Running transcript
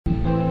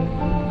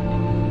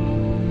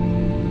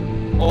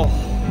Oh,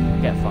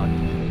 get fucked.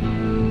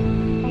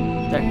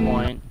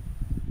 Checkpoint.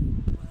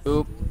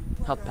 Oop.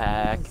 Health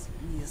pack.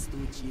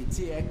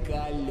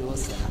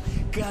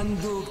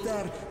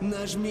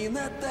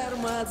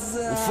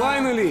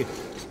 Finally!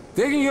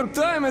 Taking your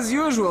time as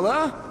usual,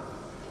 huh?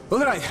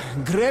 Alright,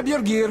 grab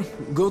your gear,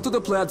 go to the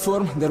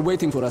platform, they're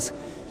waiting for us.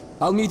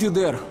 I'll meet you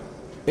there.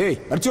 Hey,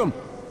 Artyom,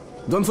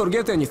 don't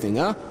forget anything,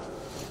 huh?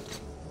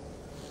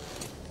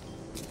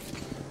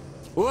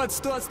 Вот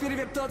стоц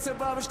перевертоться,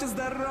 бабушка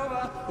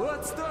здорова.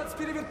 Вот стоц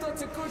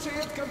перевертоться,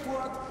 кушает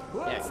компот.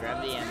 Вот стоц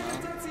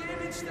перевертоться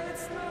и мечтать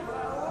снова.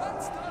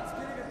 Вот стоц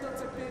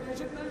перевертоться,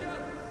 пережить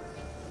налет.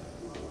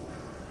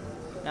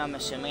 Now I'm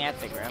assuming I have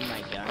to grab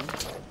my gun.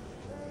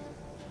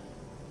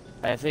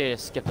 I think I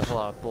just skipped a whole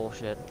lot of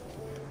bullshit.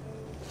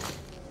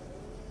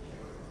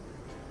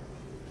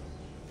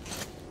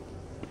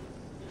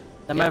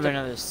 That might have been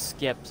another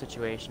skip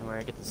situation where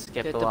I get to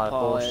skip a lot of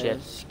bullshit.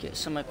 Get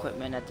some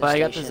equipment at the But I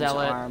got the station's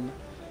zealot. arm.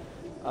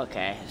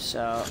 Okay,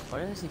 so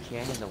What is he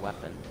carrying as a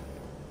weapon?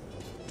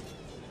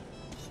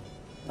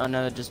 Oh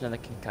no, just another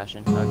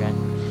concussion. Okay,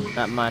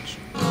 not much.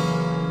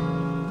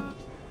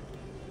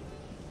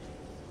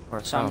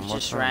 Or so I'm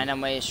just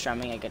randomly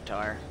strumming a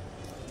guitar.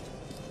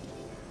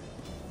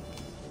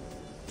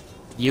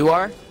 You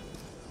are?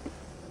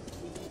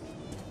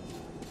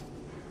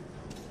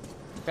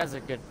 You guys are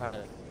a good part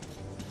of the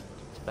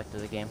aspect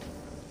of the game.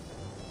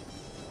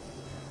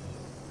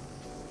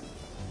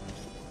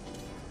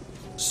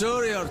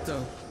 Sorry,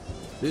 Arthur.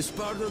 This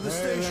part of the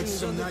station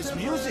is on nice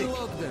temporary music.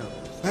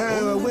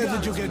 lockdown. Where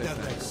did you get that?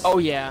 Oh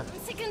yeah. I'm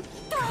sick and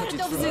tired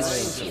of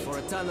this shit. For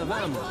a ton of Why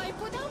do ammo. I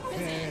put up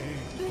with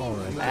it?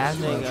 Alright. I have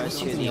to go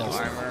to the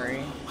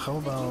armory. How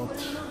about...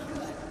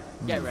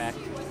 Get wrecked.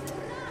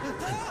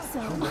 So,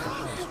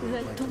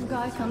 the tough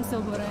guy comes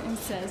over and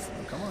says,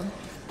 Come on.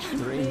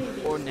 "Baby,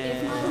 Or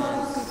if my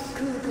mom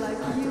could cook like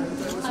you,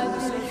 I'd be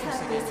the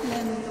happiest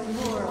man in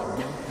the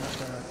world."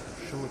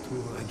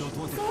 I don't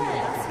want to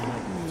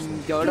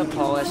hear Go to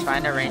Polis,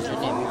 find a ranger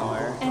named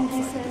Miller. And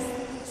he says,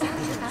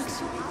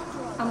 "Actually,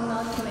 I'm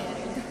not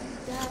married."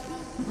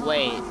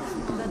 Wait,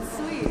 That's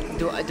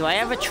sweet. do I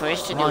have a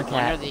choice to do Come on, one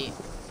cat. or the...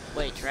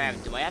 Wait,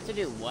 Trav, do I have to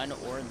do one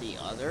or the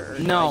other? Or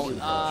do I No, do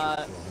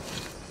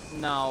both?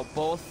 no,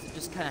 both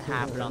just kind of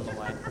happen on the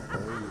way.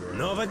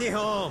 Nobody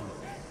home.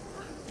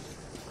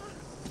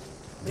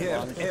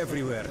 Dirt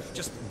everywhere,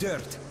 just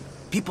dirt.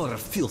 People are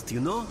filth, you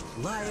know?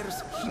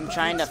 Liars. I'm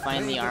trying to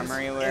find the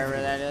armory wherever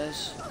that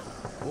is.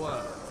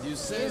 What? You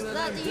say Is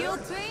that you,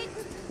 Pete?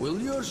 Will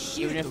your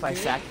shit, Even if I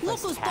okay? Look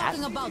sacrifice who's cat.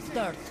 talking about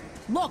dirt.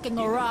 Walking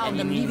around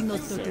and leaving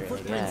those dirty Unnecessary,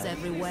 footprints yeah.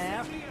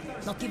 everywhere.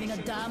 Not giving a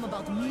damn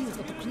about me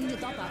or to clean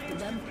it up after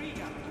them.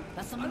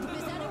 That's something to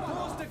piss anyone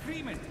off.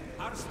 Agreement.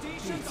 Our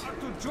stations are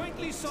to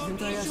jointly solve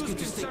Didn't I ask issues you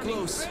to stay concerning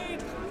close?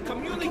 trade, all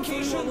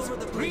communications, over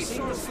the place, ain't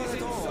no resources, fun at and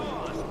so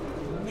all.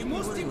 on. The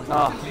most Oh,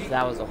 importantly,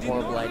 that was a the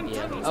horrible northern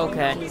idea. tunnels will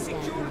Okay. not be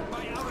secured by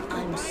our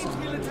combined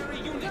military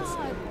units.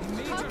 God,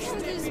 Major how can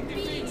steps this in be?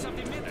 defense of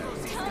the metro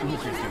system. Tell me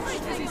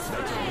everything's fine.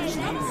 Let's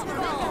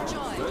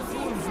go.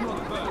 It's not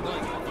bad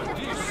either, but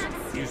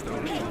this is the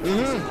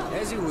real.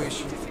 As you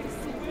wish.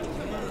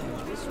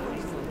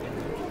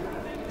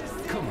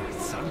 Come on,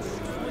 son.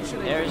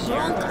 There's your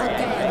Drunk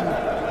again.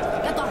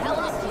 Get the hell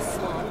off this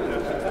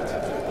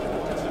slob.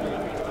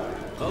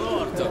 Hello,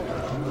 Arthur.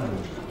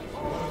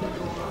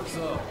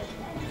 So,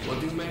 what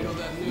do you make of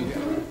that new guy?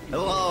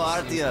 Hello,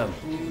 Artyom.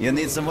 You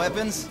need some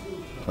weapons?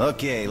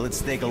 Okay,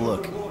 let's take a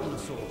look.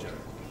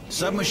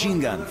 Submachine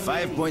gun,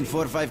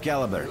 5.45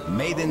 caliber,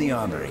 made in the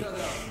armory.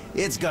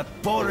 It's got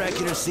poor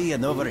accuracy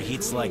and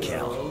overheats like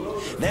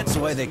hell. That's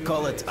why they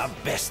call it a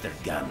bastard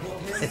gun.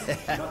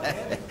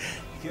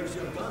 Here's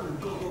your gun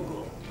and go, go,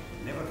 go.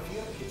 Never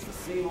fear, it's the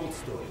same old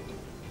story.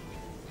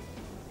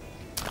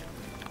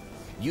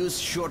 Use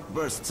short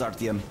bursts,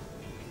 Artyom.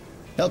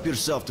 Help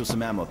yourself to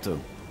some ammo, too.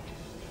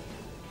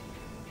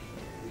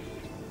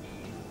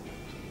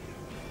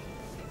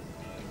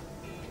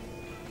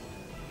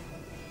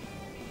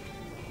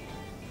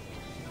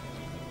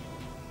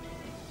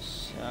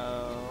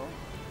 So,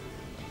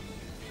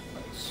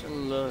 let's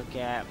look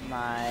at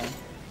my...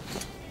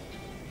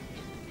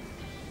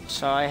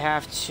 So I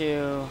have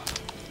to...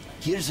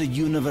 Here's a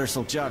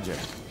universal charger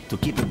to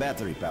keep the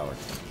battery powered.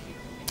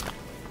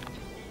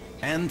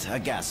 And a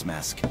gas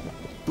mask.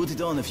 Put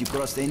it on if you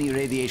crossed any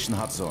radiation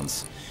hot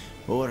zones.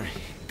 Or,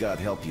 God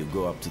help you,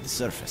 go up to the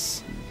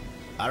surface.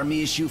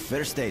 Army issue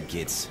first aid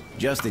kits,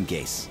 just in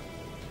case.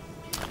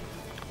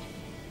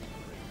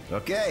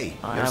 Okay,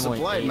 I you're have only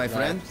supplied, 8 my left,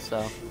 friend.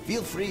 so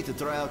Feel free to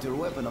try out your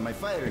weapon on my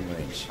firing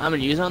range. I'm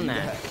gonna use on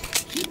that.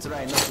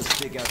 Try not to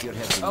stick out your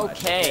head too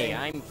much, Okay,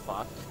 I'm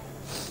fucked.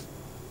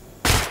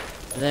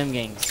 Them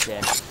getting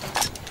sick.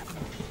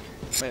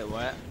 Wait,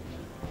 what?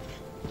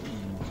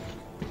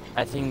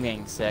 I think I'm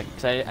getting sick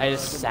because I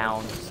just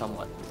sound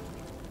somewhat.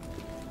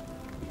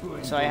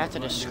 So I have to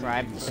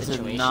describe the This is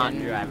situation. not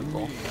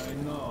drivable.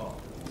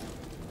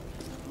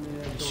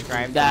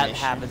 Describe the That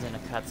mission. happens in a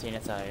cutscene.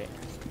 It's alright.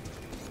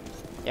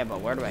 Yeah,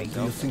 but where do I Do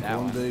go you for think that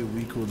one one? day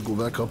we could go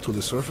back up to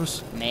the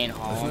surface? Main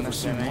hall, I've I'm never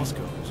seen assuming.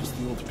 Moscow, just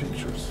the old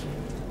pictures.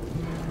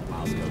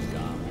 Moscow's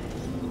gone.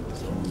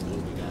 Someone's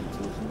moving on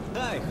to it.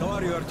 Hi, how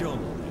are you, Artyom?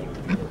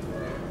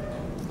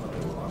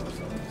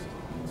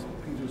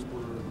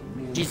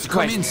 Jesus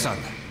Come in, Christ. son.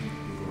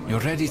 You're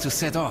ready to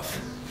set off.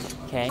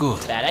 Okay.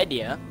 Good. Bad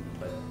idea.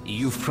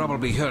 You've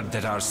probably heard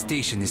that our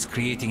station is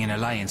creating an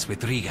alliance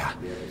with Riga.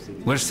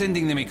 We're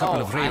sending them a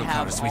couple of I rail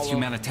have cars with all of-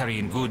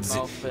 humanitarian goods,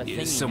 well, for the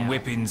thingy some now.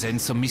 weapons, and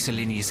some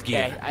miscellaneous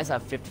gear. Yeah, I just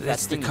have 50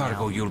 That's the that thingy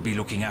cargo now. you'll be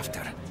looking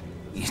after.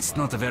 It's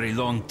not a very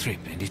long trip,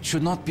 and it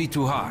should not be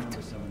too hard.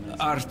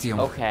 Artyom,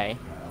 Okay.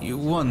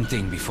 one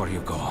thing before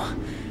you go.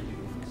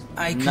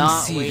 I can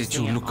Not see that you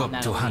wasting it look on up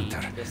that to elite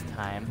Hunter, this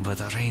time.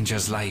 but a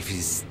ranger's life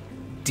is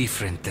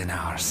different than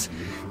ours.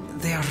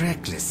 They are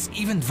reckless,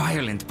 even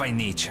violent by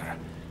nature.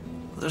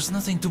 There's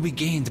nothing to be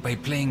gained by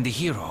playing the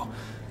hero,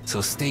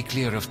 so stay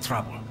clear of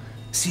trouble.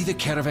 See the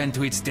caravan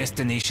to its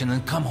destination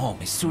and come home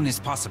as soon as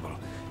possible.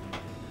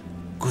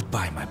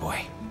 Goodbye, my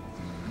boy.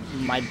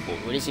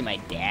 What is he, my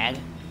dad?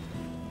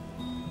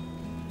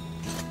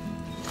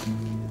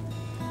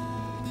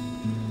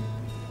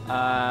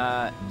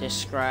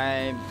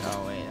 Describe...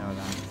 Oh, wait, hold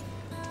on.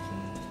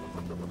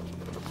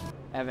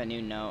 I have a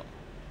new note.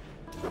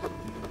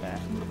 Okay.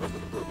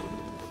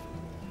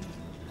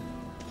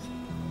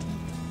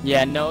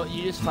 Yeah, no,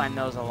 you just find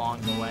those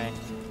along the way.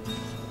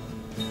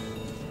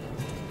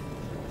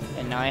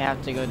 And now I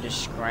have to go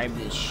describe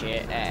this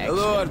shit at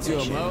Hello, Artyom.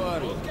 Expedition. How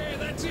are you? Okay,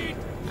 that's it.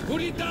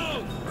 Put it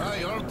down. Hi,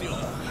 Artyom.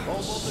 How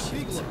about the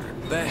big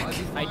one? Back.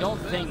 I don't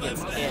think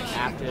it's it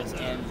after this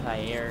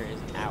anti-air is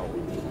out.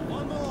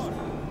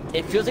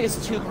 It feels like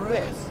it's too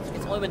quick.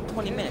 It's only been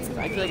 20 minutes.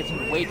 I feel like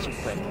it's way too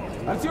quick.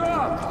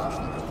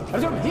 Artyom!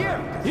 Artyom,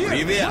 here! Here!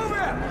 Привет.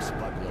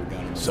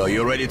 Move it! So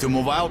you ready to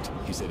move out?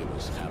 He said he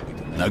was happy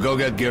to Now go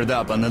get geared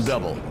up on the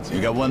double.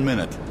 You got 1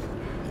 minute.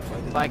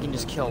 If I can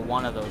just kill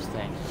one of those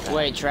things.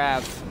 Wait,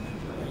 Trav.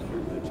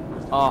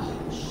 Oh,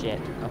 shit.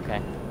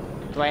 Okay.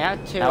 Do I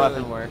have to... That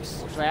weapon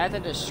works. Do I have to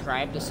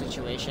describe the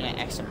situation at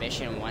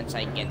Exhibition once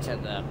I get to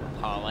the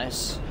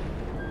Polis?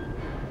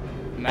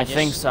 Am I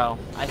think just- so.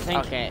 I think...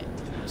 Okay.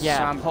 Yeah,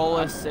 so I'm-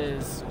 Polis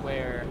is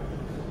where...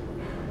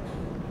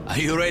 Are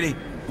you ready?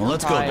 Well,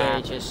 let's go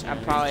then.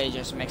 I'm probably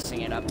just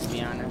mixing it up, to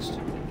be honest.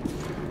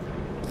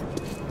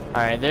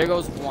 Alright, there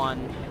goes one.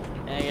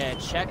 And I get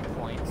a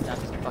checkpoint. It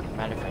doesn't fucking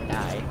matter if I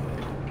die.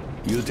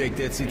 You take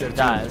that seat, It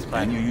does,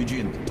 but- and you,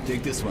 Eugene,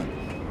 take this one.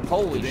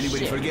 Holy Did anybody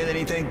shit. forget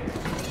anything?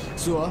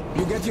 So,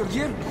 you get your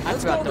gear? I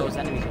Let's forgot go those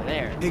enemies are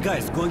there. Hey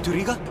guys, going to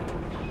Riga?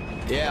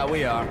 Yeah,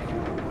 we are.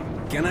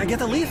 Can I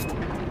get a lift?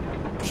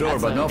 Sure,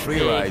 That's but a no free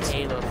big rides.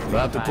 Halo We'll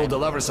have to pull vibe. the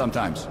lever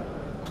sometimes.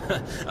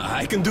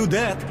 I can do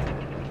that.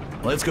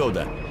 Let's go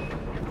then.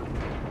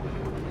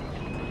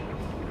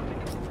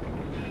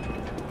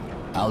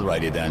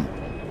 Alrighty then.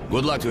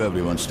 Good luck to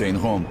everyone staying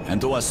home, and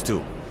to us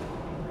too.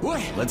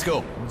 Boy, Let's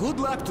go. good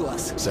luck to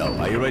us. So,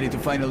 are you ready to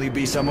finally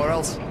be somewhere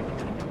else?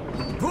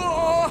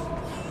 Oh!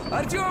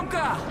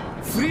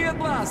 Artyomka! Free at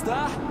last,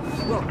 huh?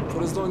 Well,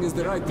 for as long as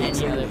the right takes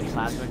Any other anyway.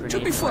 plasma grenades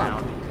Should be fun.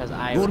 around, because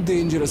I More would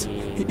dangerous.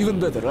 Even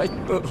better, right?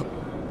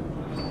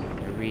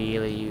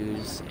 really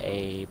use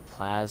a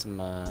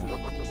plasma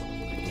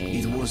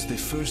It grenade. was the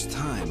first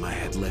time I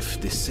had left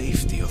the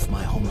safety of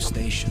my home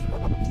station.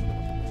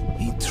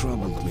 It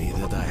troubled me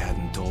that I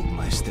hadn't told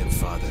my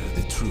stepfather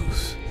the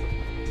truth.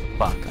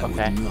 Fuck, I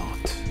okay. would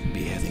not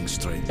be heading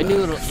straight I back do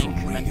a little from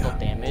incremental Riga.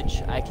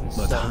 damage. I can But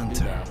still do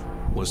Hunter that.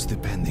 was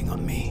depending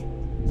on me.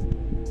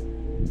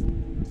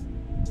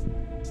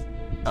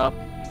 Up.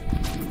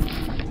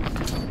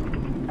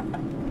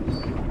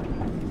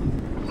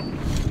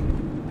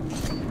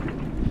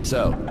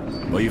 So,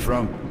 where you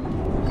from?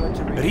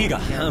 Riga,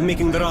 I'm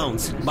making the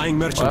rounds, buying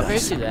Well, if I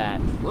merchandise. see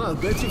that. Well, I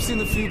bet you've seen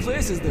a few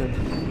places then.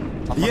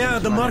 I'll fucking Yeah,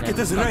 the run market in.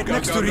 is right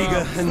next to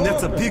Riga, and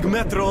that's a big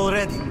metro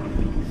already.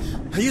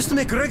 I used to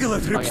make regular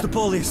trips yeah. to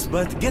Polis,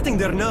 but getting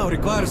there now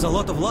requires a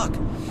lot of luck.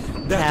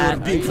 That or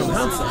being from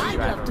Hansa. I'd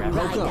love to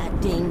ride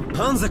that thing.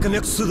 Hansa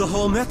connects to the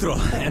whole metro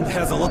and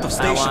has a lot of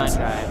I wanna stations,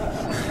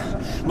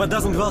 drive. but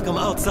doesn't welcome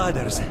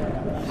outsiders.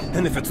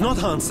 And if it's not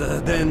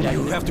Hansa, then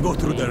you have to go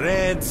through the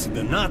Reds,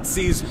 the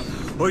Nazis,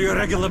 or your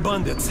regular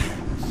bandits.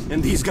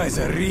 And these guys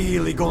are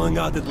really going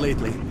at it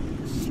lately.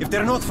 If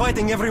they're not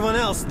fighting everyone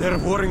else, they're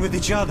warring with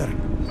each other.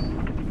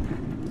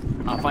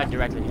 If I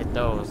directly hit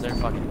those, they're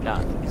fucking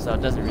done. So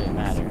it doesn't really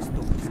matter.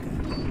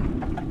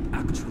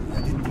 Actually,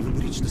 I didn't even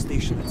reach the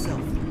station itself.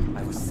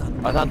 I was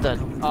suddenly... I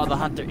thought the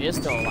hunter is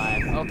still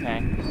alive. Okay.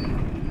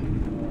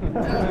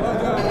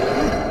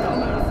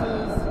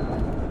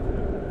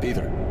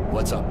 Peter,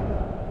 what's up?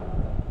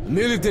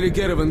 Military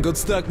caravan got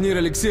stuck near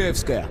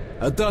Alexeyevskaya.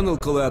 A tunnel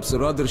collapsed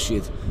or other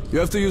shit. You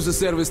have to use a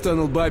service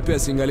tunnel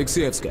bypassing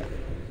Alexeyevskaya.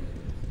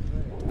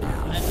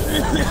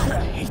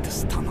 I hate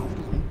this tunnel.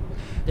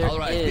 There All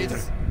right, is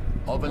Peter.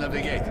 Open up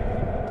the gate.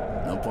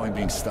 No point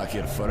being stuck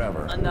here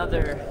forever.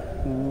 another.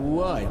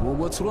 Why? Well,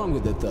 what's wrong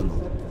with that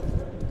tunnel?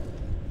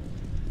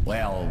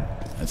 Well,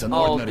 it's an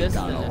Oh, ordinary this is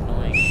tunnel.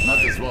 annoying. Not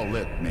as well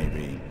lit,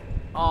 maybe.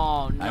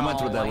 Oh no. I went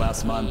through that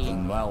last month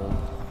and well,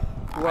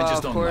 I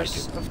just don't like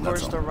it. Of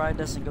course, the ride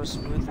doesn't go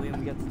smoothly and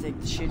we get to take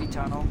the shitty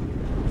tunnel.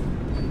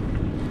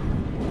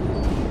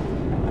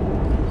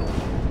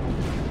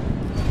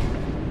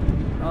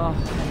 Oh, I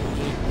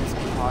hate this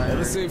part. Have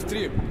a safe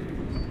trip.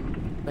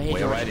 I hate We're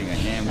George. riding a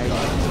ham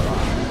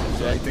car,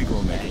 so I think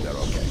we'll make it there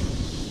okay.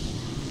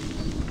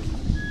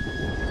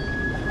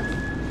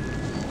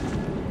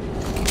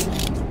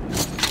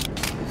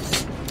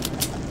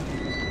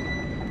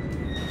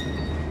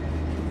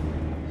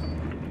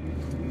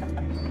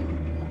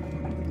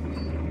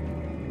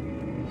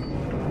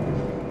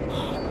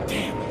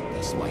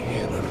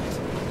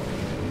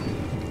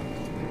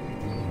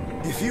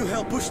 If you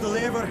help push the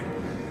lever,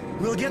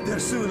 we'll get there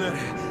sooner.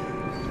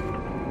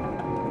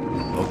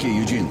 Okay,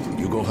 Eugene,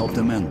 you go help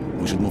the men.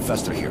 We should move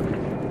faster here.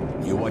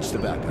 You watch the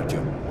back,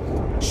 Artyom.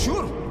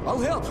 Sure, I'll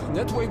help.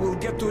 That way we'll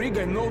get to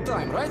Riga in no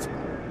time, right?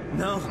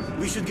 No,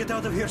 we should get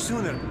out of here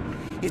sooner.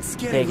 It's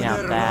scary Taking when out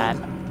they're that.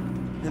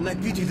 around, and I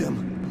pity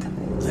them.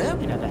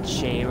 You know, that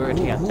shade. We're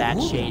gonna take out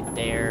that shade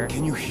there.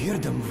 Can you hear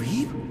them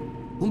weep?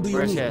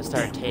 We're just gonna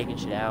start taking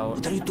shit out.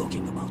 What are you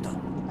talking about?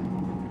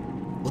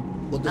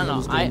 What No,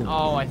 no,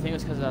 I think it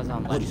was because I was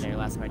on Legendary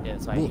last time I did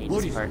it, so I hate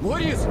this part.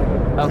 What is?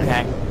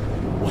 Okay.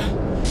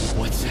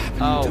 What's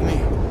happening to me?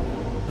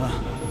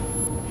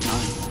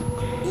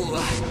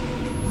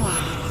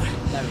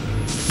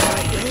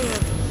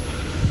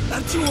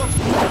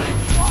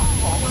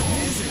 What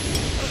is it?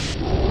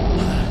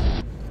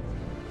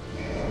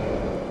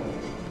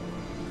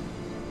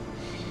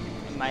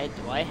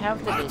 Do I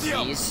have the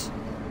disease?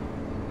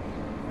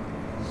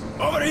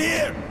 Over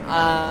here!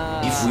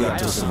 If we are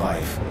to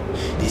survive,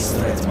 this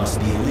threat must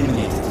be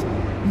eliminated,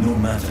 no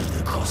matter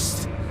the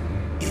cost.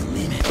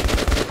 Eliminated.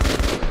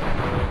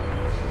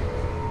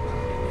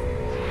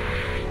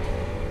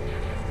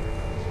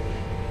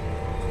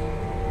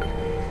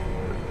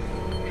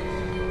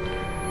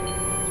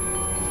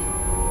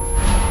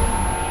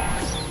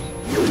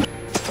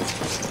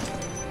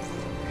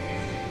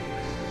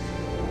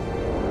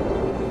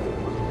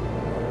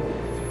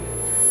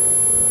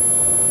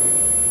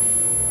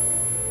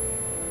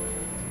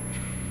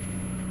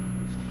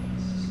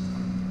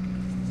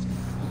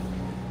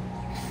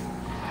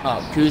 Oh,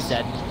 who's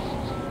dead?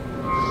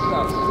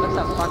 What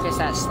the fuck is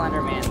that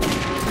Slender Man?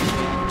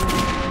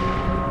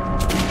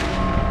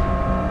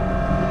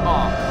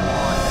 Oh, come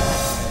on.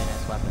 That's really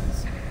nice weapons.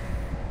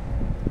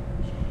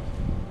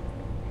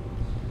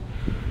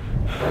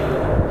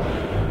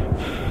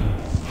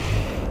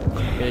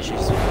 Maybe I should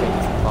just break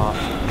this off.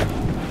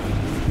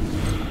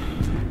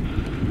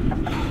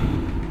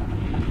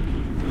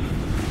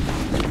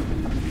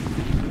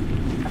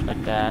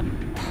 Like that.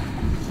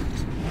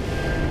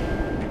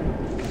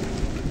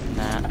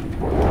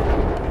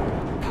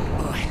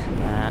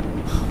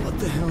 What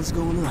the hell's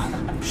going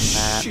on?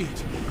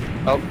 Shit!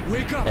 Oh,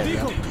 wake up,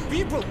 people!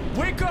 People,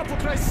 wake up for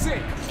Christ's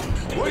sake!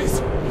 What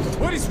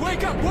is?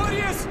 Wake up,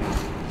 warriors!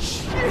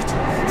 Shit!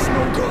 It's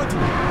no good!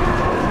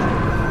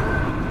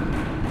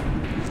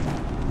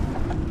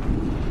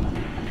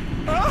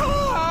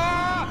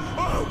 Ah!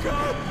 Oh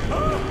God!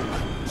 Ah!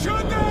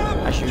 Shoot them!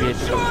 I should be able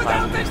to Shoot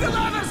them! Take the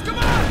ladders! Come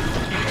on!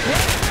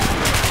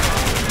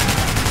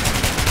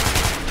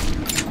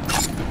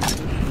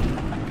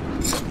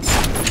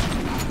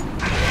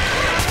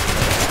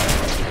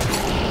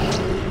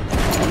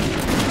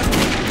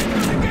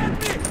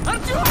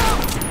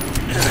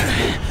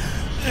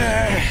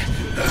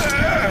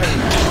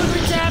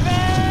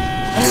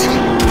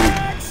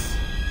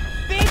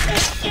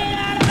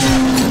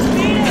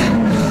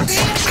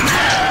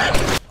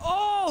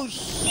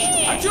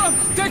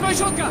 Take my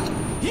shotgun!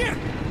 Here!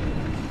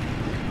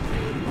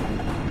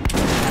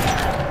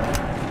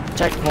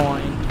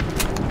 Checkpoint.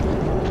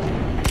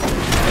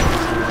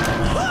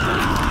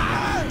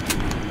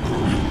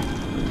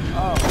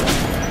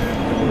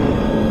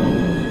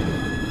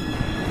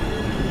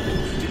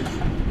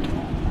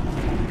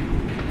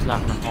 It's not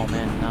gonna home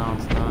in. No,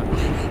 it's not.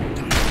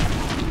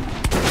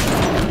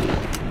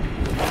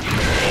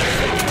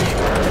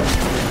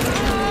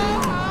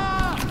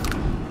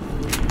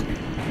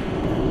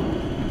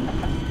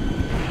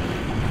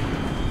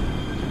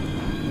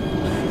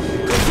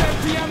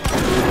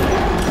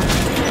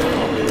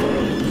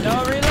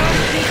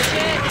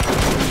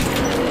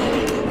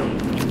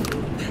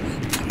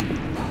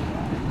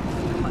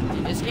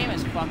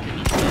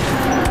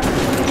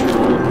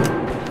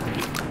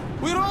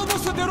 We're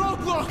almost at the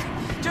roadblock!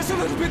 Just a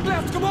little bit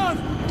left, come on!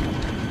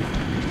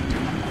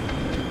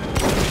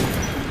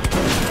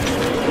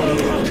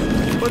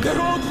 But the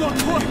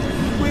roadblock, what?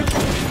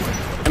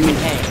 I mean,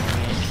 hey,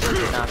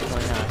 it's not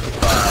going on.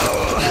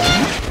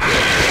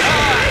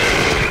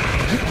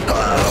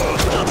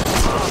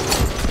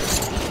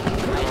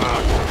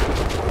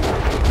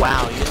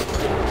 Wow, you just...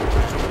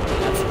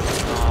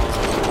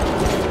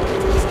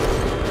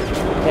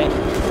 Okay.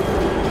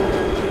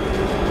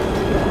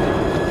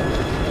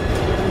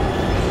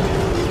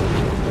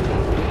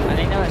 I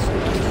didn't know that's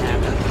supposed to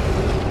happen.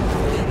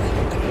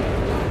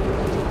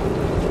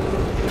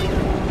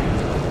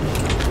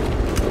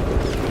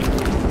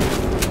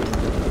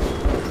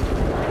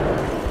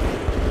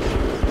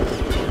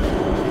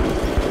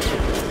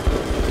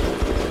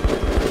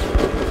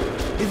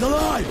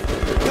 alive!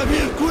 Come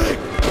here, quick!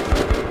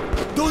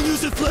 Don't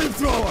use a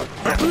flamethrower!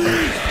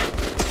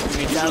 Please!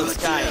 He's out of the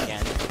sky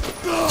again.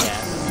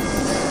 Yeah.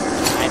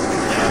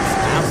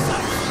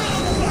 Outside.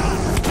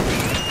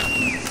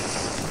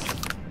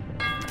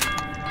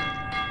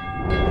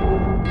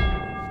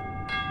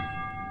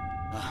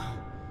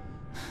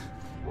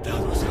 That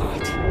was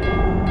hot.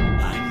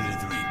 I need a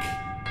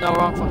drink. No,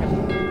 wrong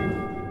fucking.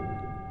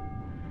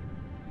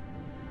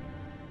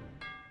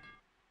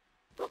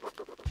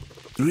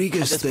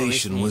 Riga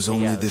station was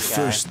only the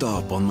first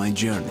stop on my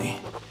journey,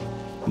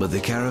 but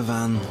the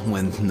caravan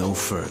went no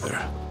further.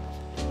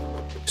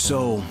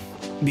 So,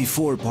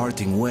 before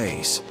parting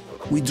ways,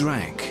 we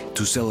drank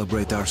to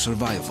celebrate our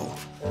survival.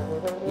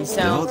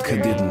 The vodka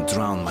didn't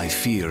drown my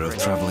fear of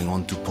traveling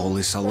on to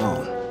Polis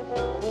alone,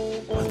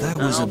 but I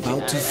was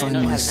about to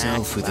find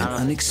myself with an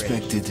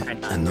unexpected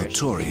and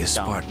notorious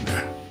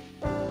partner.